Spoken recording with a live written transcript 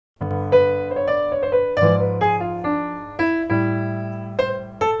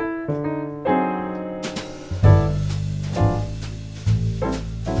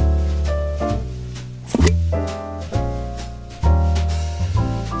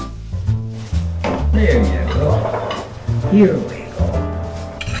There you go. Here we go.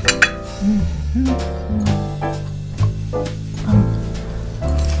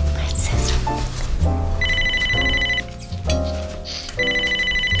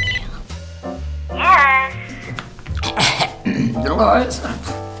 Dolores?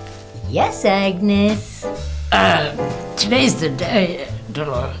 Yes, Agnes. Today's the day,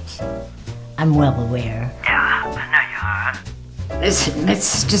 Dolores. I'm well aware. Yeah, I know you are. Listen,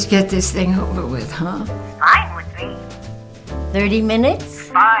 let's just get this thing over with, huh? Fine with me. 30 minutes?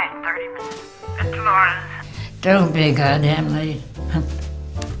 Fine, 30 minutes. Dolores. Don't be goddamn late.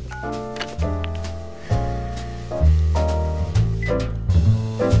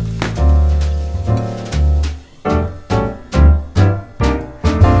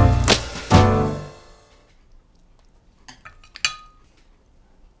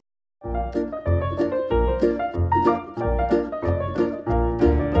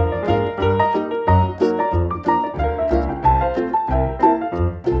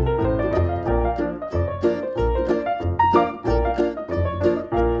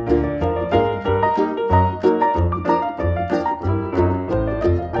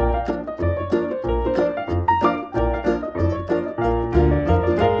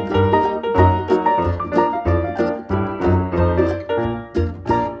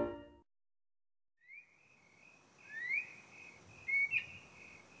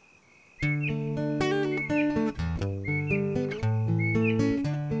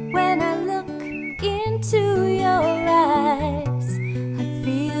 When I look into your eyes, I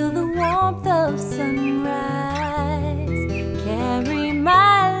feel the warmth of sunrise. Carry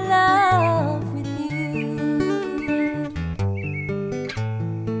my love with you.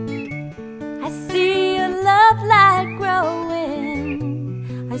 I see your love light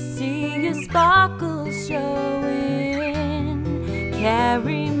growing. I see your sparkle showing.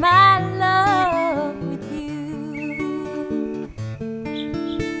 Carry my love with you.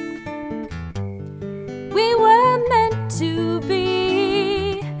 We were meant to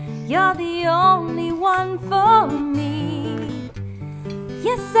be. You're the only one for me.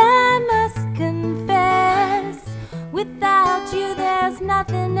 Yes, I must confess, without you there's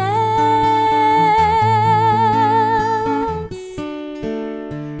nothing else.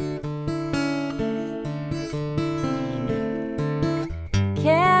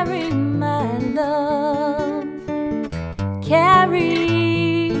 Carry my love.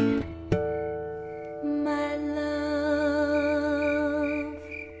 Carry my love.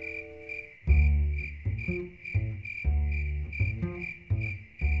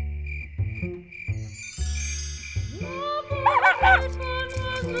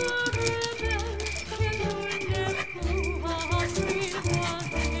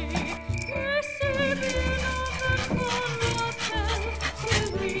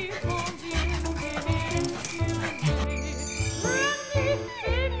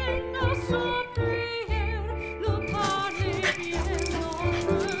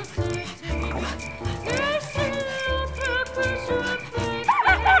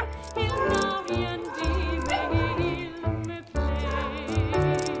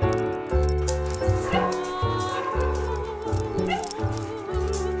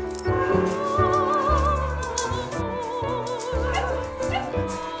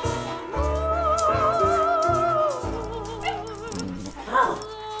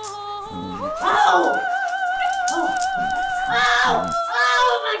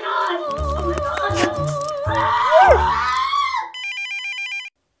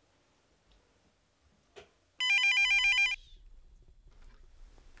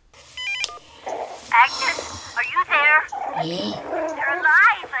 Agnes, are you there? Yeah? They're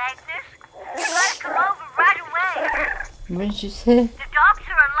alive, Agnes. You gotta come over right away. What did you say? The dogs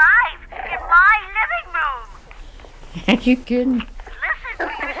are alive in my living room. Are you kidding? Listen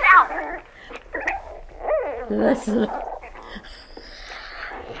for yourself. Listen.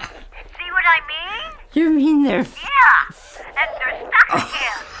 See what I mean? You mean they're... Yeah, and they're stuck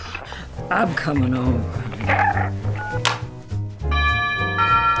again. I'm coming over.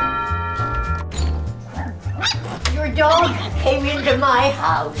 Your dog came into my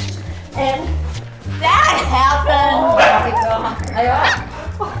house, and that happened. Oh, my God.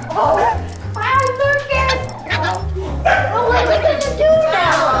 Look at it. Oh, what are we gonna do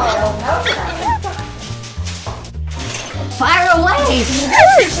now? Fire away!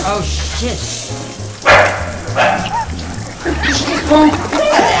 Oh, shit.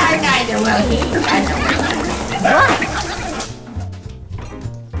 Neither will he.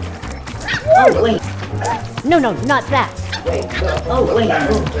 Oh, wait. No, not that. Oh, wait.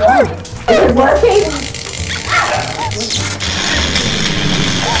 Is it working?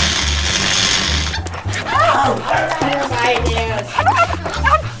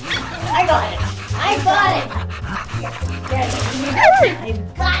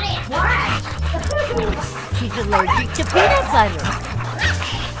 I've got it! What? She's allergic to peanut butter.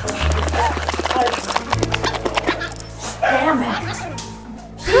 Damn it!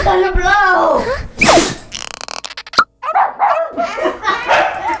 She's gonna blow!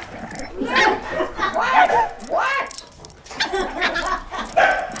 What?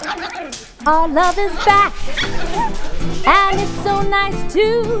 Our love is back, and it's so nice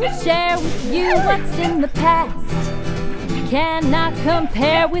to share with you what's in the past. Cannot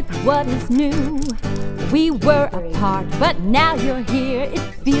compare with what is new. We were apart, but now you're here. It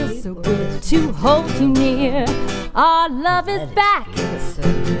feels so good to hold you near. Our love is back.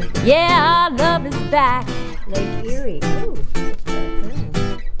 Yeah, our love is back. Lake Erie. Ooh.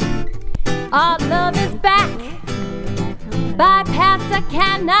 Our love is back. By paths I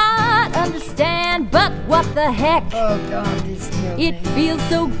cannot understand, but what the heck? Oh God, these two. It feels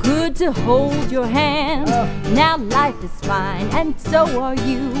so good to hold your hand. Now life is fine, and so are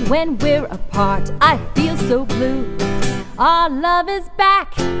you. When we're apart, I feel so blue. Our love is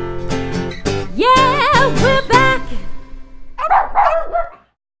back. Yeah, we're